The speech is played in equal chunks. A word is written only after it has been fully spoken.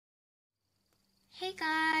Hey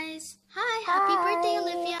guys! Hi! Happy Hi. birthday,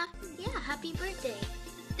 Olivia! Yeah, happy birthday!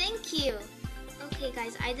 Thank you! Okay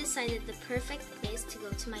guys, I decided the perfect place to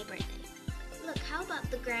go to my birthday. Look, how about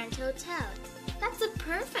the Grand Hotel? That's a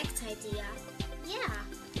perfect idea! Yeah!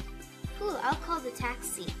 Cool, I'll call the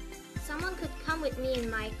taxi. Someone could come with me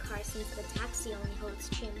in my car since the taxi only holds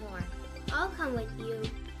 2 more. I'll come with you.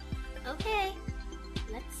 Okay,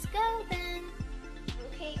 let's go then!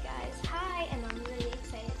 Okay guys, hi! And I'm really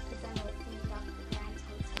excited because I'm opening up the Grand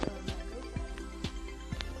Hotel Lego.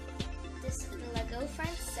 This is the Lego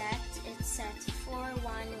front set. It's set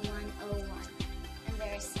 41101. And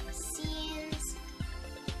there's some scenes.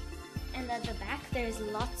 And at the back there's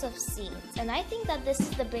lots of scenes. And I think that this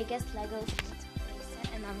is the biggest Lego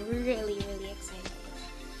set and I'm really excited.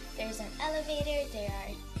 There's an elevator, there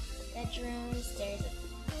are bedrooms, there's a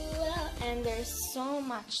and there's so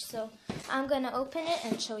much, so I'm gonna open it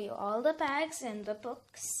and show you all the bags and the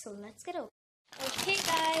books. So let's get open. Okay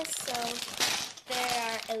guys, so there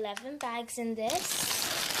are 11 bags in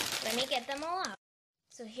this. Let me get them all out.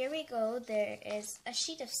 So here we go. There is a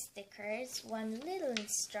sheet of stickers, one little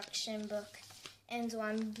instruction book, and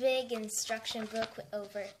one big instruction book with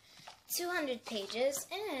over 200 pages.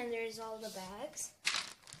 And there's all the bags.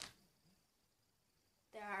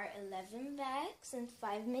 There are 11 bags and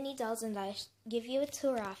 5 mini dolls, and I'll give you a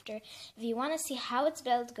tour after. If you want to see how it's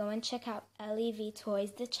built, go and check out LEV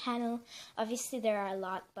Toys, the channel. Obviously, there are a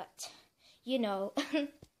lot, but you know.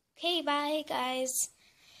 Okay, bye, guys.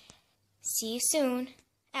 See you soon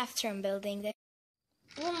after I'm building this.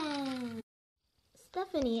 Wow.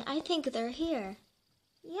 Stephanie, I think they're here.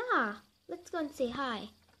 Yeah, let's go and say hi.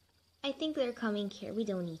 I think they're coming here. We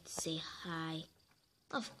don't need to say hi.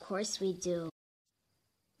 Of course we do.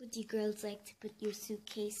 Would you girls like to put your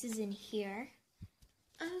suitcases in here?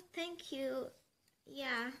 Oh, thank you.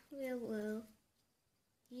 Yeah, we will.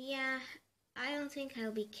 Yeah, I don't think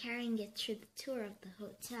I'll be carrying it through the tour of the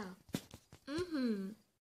hotel.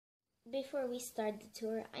 Before we start the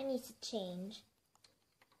tour, I need to change.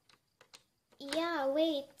 Yeah,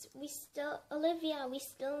 wait, Olivia, we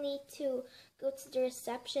still need to go to the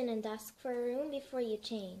reception and ask for a room before you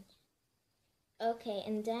change. Okay,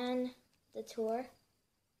 and then the tour?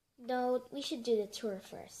 No, we should do the tour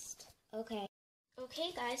first. Okay.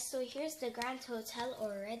 Okay guys, so here's the Grand Hotel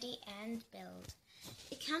already and built.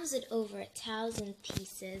 It comes with over 1,000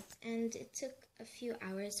 pieces and it took a few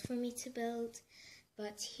hours for me to build,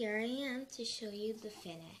 but here I am to show you the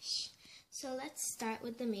finish. So let's start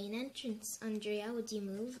with the main entrance. Andrea, would you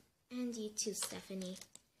move? And you too, Stephanie.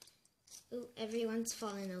 Ooh, everyone's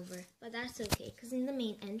fallen over, but that's okay because in the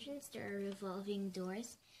main entrance there are revolving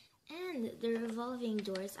doors. And the revolving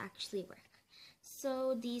doors actually work.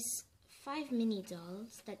 So these 5 mini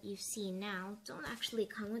dolls that you see now don't actually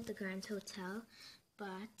come with the Grand Hotel,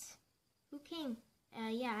 but who came?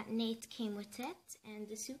 Yeah, Nate came with it, and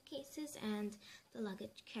the suitcases and the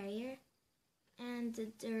luggage carrier. And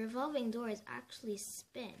the revolving doors actually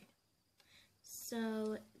spin.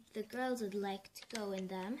 So the girls would like to go in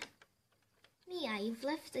them. Mia, you've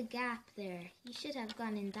left a gap there. You should have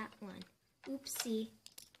gone in that one. Oopsie.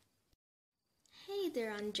 Hey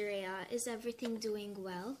there, Andrea. Is everything doing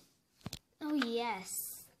well? Oh,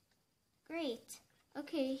 yes. Great.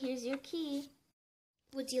 Okay, here's your key.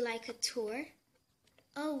 Would you like a tour?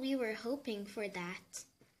 Oh, we were hoping for that.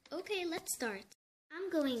 Okay, let's start. I'm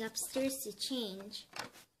going upstairs to change.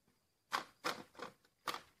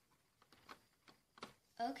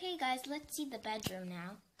 Okay, guys, let's see the bedroom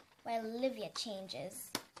now, while Olivia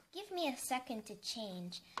changes. Give me a second to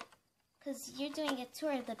change. Because you're doing a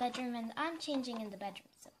tour of the bedroom and I'm changing in the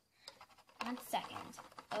bedroom. So, 1 second.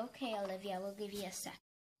 Okay, Olivia, we'll give you a sec.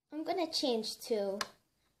 I'm going to change too.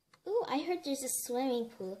 Ooh, I heard there's a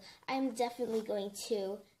swimming pool. I'm definitely going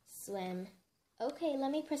to swim. Okay,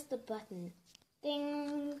 let me press the button.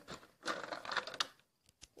 Ding!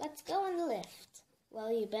 Let's go on the lift.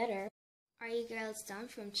 Well, you better. Are you girls done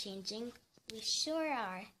from changing? We sure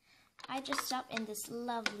are. I dressed up in this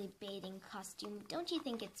lovely bathing costume. Don't you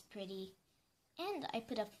think it's pretty? And I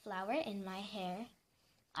put a flower in my hair.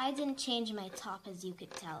 I didn't change my top, as you could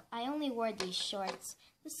tell. I only wore these shorts.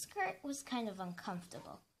 The skirt was kind of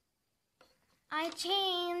uncomfortable. I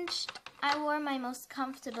changed. I wore my most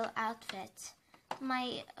comfortable outfit.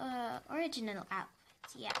 My original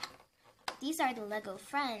outfit, yeah. These are the Lego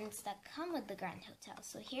friends that come with the Grand Hotel.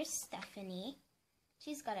 So here's Stephanie.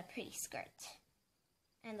 She's got a pretty skirt.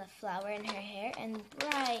 And a flower in her hair, and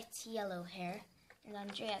bright yellow hair. And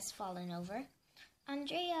Andrea's fallen over.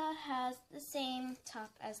 Andrea has the same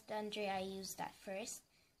top as the Andrea I used at first,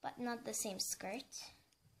 but not the same skirt.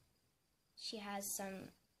 She has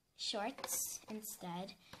some shorts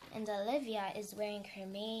instead, and Olivia is wearing her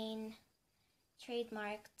main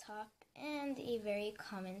trademark top and a very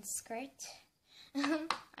common skirt.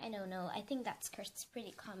 I don't know, I think that skirt's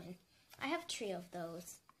pretty common. I have 3 of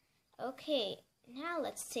those. Okay, now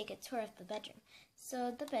let's take a tour of the bedroom.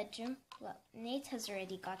 So the bedroom, well, Nate has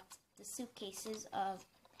already got the suitcases of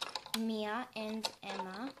Mia and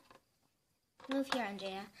Emma. Move here,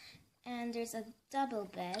 Andrea. And there's a double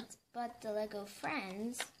bed, but the Lego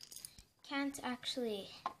friends can't actually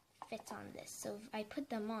fit on this. So I put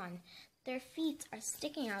them on. Their feet are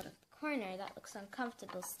sticking out of the corner. That looks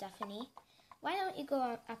uncomfortable, Stephanie. Why don't you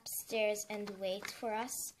go upstairs and wait for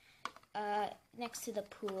us next to the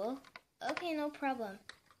pool? Okay, no problem.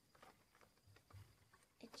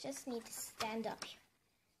 I just need to stand up here.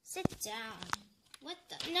 Sit down. What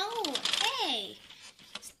the? No! Hey!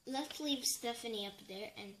 Let's leave Stephanie up there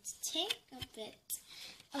and take a bit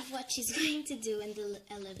of what she's going to do in the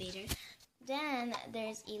elevator. Then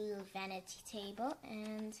there's a little vanity table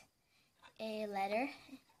and a letter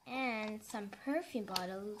and some perfume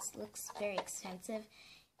bottles. Looks very expensive.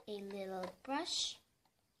 A little brush,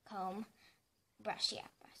 comb, brush,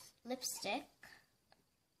 lipstick.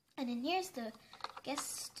 And then here's the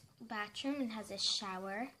guest bathroom. It has a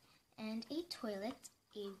shower and a toilet,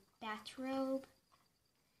 a bathrobe,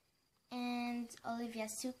 and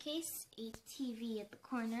Olivia's suitcase, a TV at the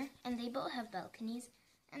corner, and they both have balconies.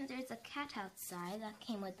 And there's a cat outside that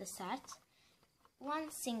came with the set.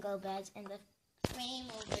 1 single bed and the frame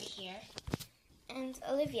over here. And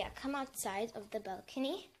Olivia, come outside of the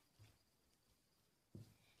balcony.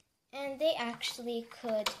 And they actually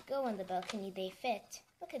could go on the balcony. They fit.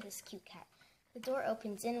 Look at this cute cat. The door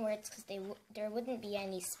opens inwards because there wouldn't be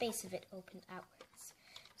any space if it opened outwards.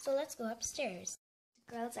 So let's go upstairs.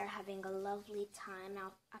 The girls are having a lovely time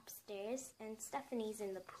out upstairs, and Stephanie's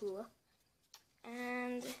in the pool.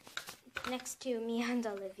 And next to me and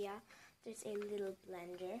Olivia, there's a little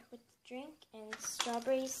blender with drink and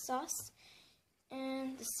strawberry sauce.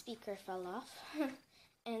 And the speaker fell off.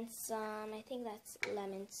 And some, I think that's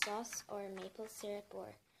lemon sauce or maple syrup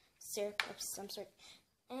or syrup of some sort.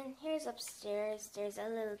 And here's upstairs, there's a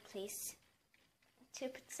little place to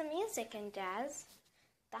put some music and jazz.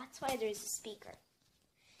 That's why there's a speaker.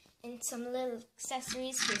 And some little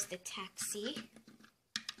accessories. Here's the taxi.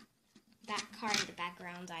 That car in the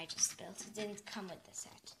background I just built. It didn't come with the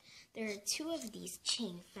set. There are 2 of these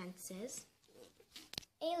chain fences.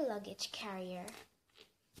 A luggage carrier.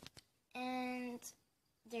 And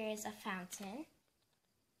there is a fountain.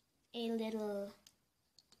 A little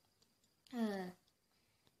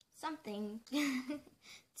something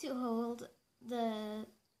to hold the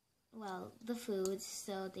food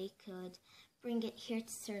so they could bring it here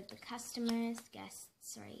to serve the guests,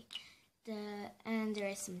 sorry. And there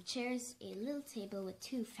are some chairs, a little table with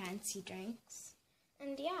 2 fancy drinks.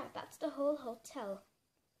 And yeah, that's the whole hotel,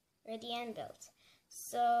 ready and built.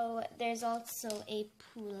 So there's also a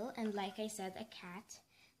pool, and like I said, a cat.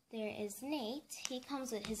 There is Nate. He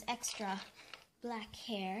comes with his extra black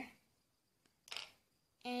hair.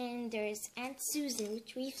 And there's Aunt Susan,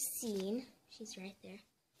 which we've seen. She's right there.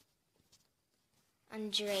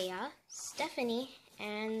 Andrea, Stephanie,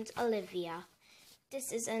 and Olivia.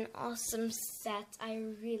 This is an awesome set. I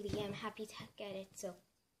really am happy to get it. So,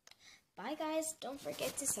 bye guys. Don't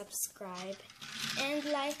forget to subscribe and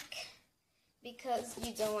like because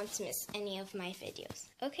you don't want to miss any of my videos.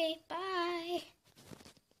 Okay, bye.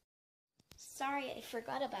 Sorry, I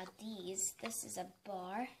forgot about these. This is a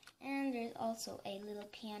bar, and there's also a little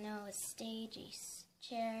piano, a stage, a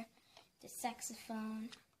chair, the saxophone.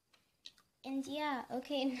 And yeah,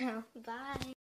 okay now, bye.